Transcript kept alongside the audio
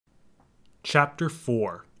Chapter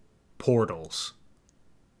 4 Portals.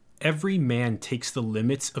 Every man takes the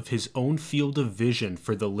limits of his own field of vision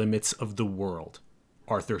for the limits of the world.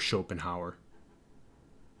 Arthur Schopenhauer.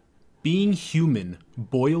 Being human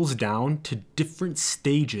boils down to different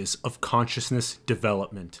stages of consciousness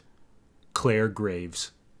development. Claire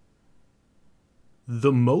Graves.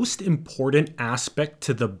 The most important aspect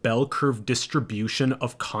to the bell curve distribution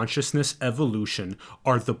of consciousness evolution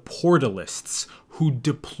are the portalists who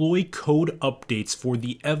deploy code updates for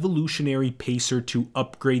the evolutionary pacer to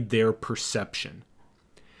upgrade their perception.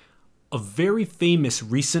 A very famous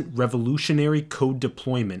recent revolutionary code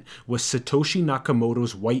deployment was Satoshi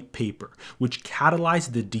Nakamoto's white paper, which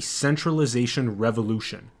catalyzed the decentralization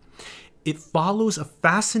revolution. It follows a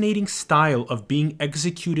fascinating style of being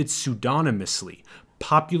executed pseudonymously,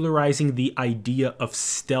 popularizing the idea of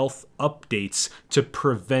stealth updates to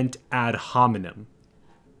prevent ad hominem.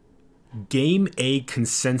 Game A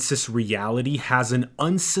consensus reality has an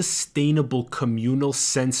unsustainable communal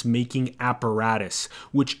sense-making apparatus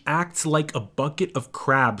which acts like a bucket of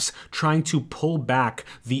crabs trying to pull back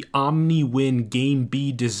the omni-win Game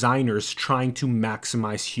B designers trying to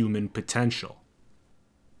maximize human potential.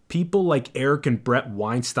 People like Eric and Brett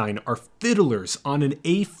Weinstein are fiddlers on an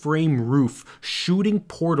A-frame roof shooting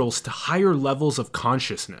portals to higher levels of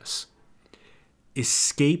consciousness.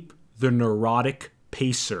 Escape the neurotic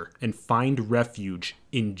pacer and find refuge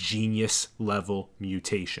in genius-level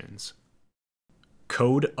mutations.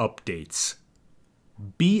 Code updates.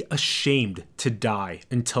 Be ashamed to die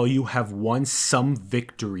until you have won some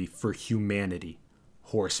victory for humanity.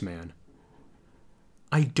 Horseman.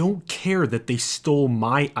 I don't care that they stole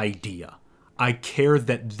my idea. I care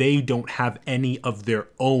that they don't have any of their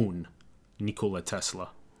own. Nikola Tesla.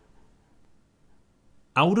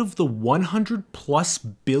 Out of the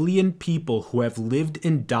 100+ billion people who have lived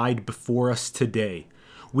and died before us today,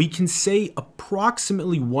 we can say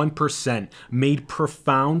approximately 1% made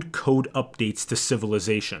profound code updates to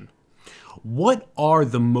civilization. What are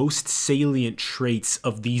the most salient traits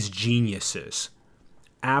of these geniuses?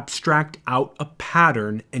 Abstract out a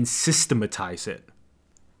pattern and systematize it.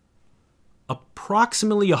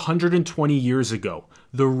 Approximately 120 years ago,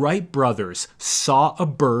 the Wright brothers saw a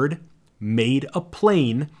bird, made a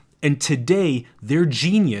plane, and today their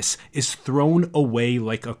genius is thrown away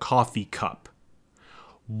like a coffee cup.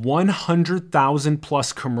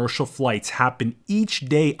 100,000+ commercial flights happen each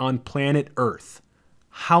day on planet Earth.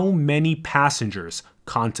 How many passengers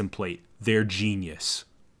contemplate their genius?